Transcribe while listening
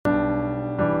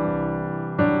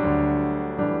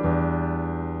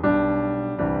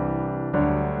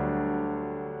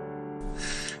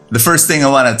The first thing I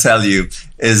want to tell you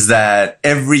is that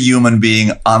every human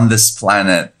being on this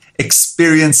planet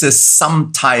experiences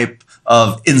some type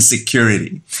of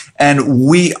insecurity. And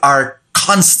we are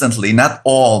constantly, not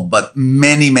all, but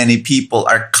many people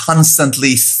are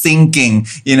constantly thinking,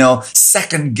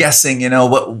 second guessing,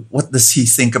 what does he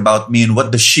think about me and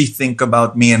what does she think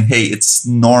about me? And hey, it's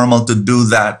normal to do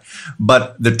that.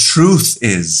 But the truth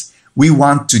is, we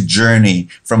want to journey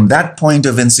from that point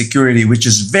of insecurity, which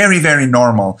is very, very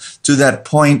normal, to that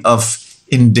point of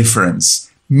indifference.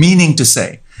 Meaning to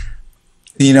say,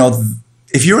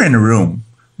 if you're in a room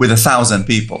with 1,000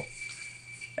 people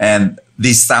and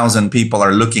these 1,000 people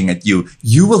are looking at you,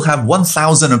 you will have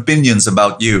 1,000 opinions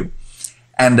about you.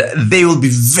 And they will be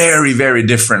very, very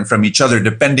different from each other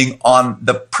depending on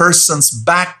the person's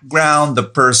background, the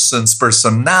person's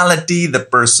personality, the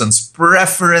person's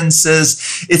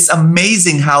preferences. It's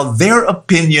amazing how their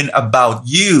opinion about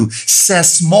you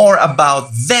says more about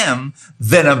them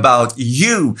than about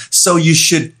you. So you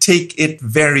should take it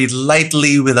very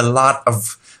lightly with a lot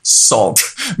of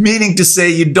salt, meaning to say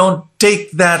you don't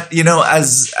take that,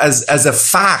 as a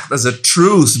fact, as a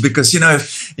truth, because,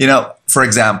 for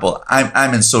example,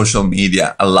 I'm in social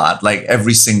media a lot, like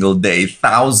every single day,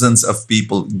 thousands of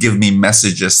people give me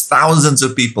messages, thousands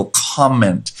of people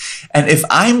comment. And if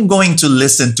I'm going to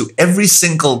listen to every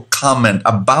single comment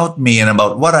about me and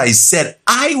about what I said,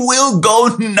 I will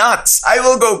go nuts. I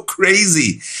will go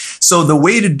crazy. So the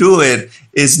way to do it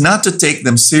is not to take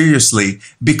them seriously,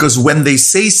 because when they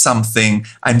say something,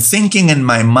 I'm thinking in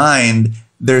my mind,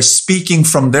 they're speaking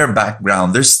from their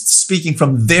background. They're speaking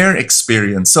from their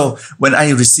experience. So when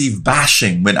I receive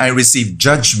bashing, when I receive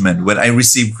judgment, when I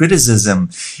receive criticism,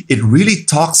 it really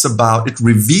it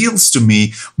reveals to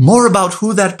me more about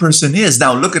who that person is.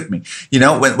 Now, look at me.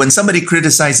 When somebody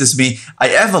criticizes me, I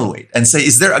evaluate and say,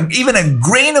 is there even a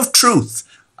grain of truth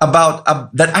about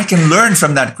that I can learn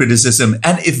from that criticism?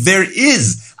 And if there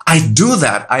is, I do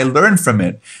that. I learn from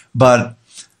it. But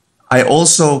I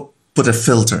also put a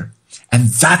filter. And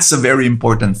that's a very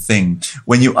important thing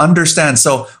when you understand.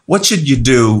 So what should you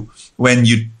do when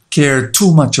you care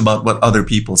too much about what other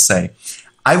people say?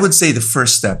 I would say the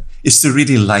first step is to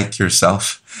really like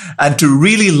yourself and to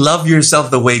really love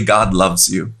yourself the way God loves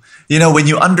you. When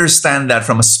you understand that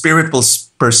from a spiritual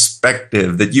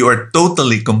perspective, that you are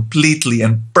totally, completely,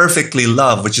 and perfectly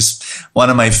loved, which is one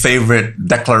of my favorite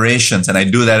declarations. And I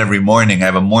do that every morning. I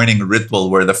have a morning ritual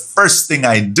where the first thing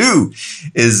I do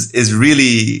is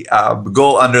really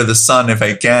go under the sun if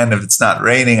I can. If it's not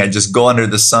raining, I just go under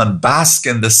the sun, bask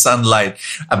in the sunlight,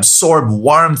 absorb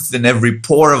warmth in every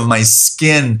pore of my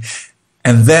skin.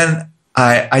 And then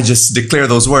I just declare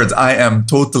those words. I am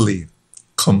totally,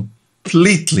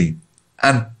 completely,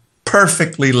 and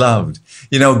perfectly loved.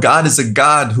 God is a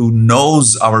God who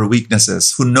knows our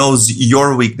weaknesses, who knows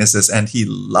your weaknesses, and he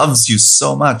loves you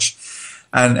so much.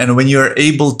 And when you're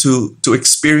able to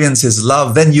experience his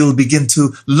love, then you'll begin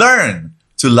to learn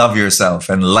to love yourself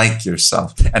and like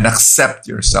yourself and accept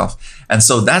yourself. And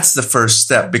so that's the first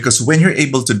step, because when you're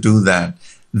able to do that,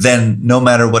 then no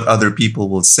matter what other people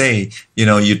will say,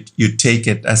 you take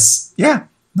it as,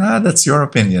 that's your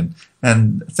opinion.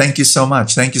 And thank you so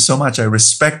much. Thank you so much. I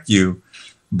respect you,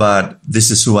 but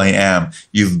this is who I am.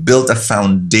 You've built a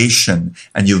foundation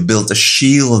and you've built a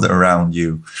shield around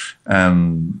you.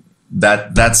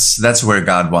 That's where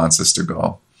God wants us to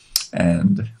go.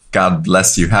 And God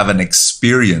bless you. Have an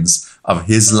experience of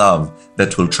his love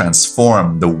that will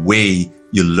transform the way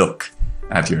you look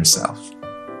at yourself.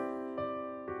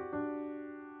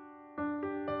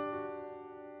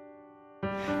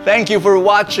 Thank you for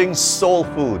watching Soul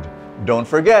Food. Don't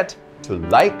forget to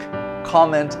like,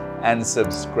 comment, and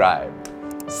subscribe.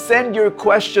 Send your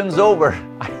questions over.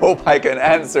 I hope I can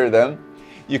answer them.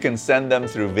 You can send them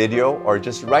through video or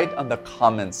just write on the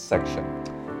comments section.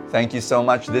 Thank you so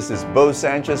much. This is Bo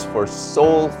Sanchez for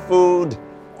Soul Food.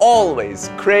 Always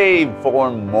crave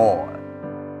for more.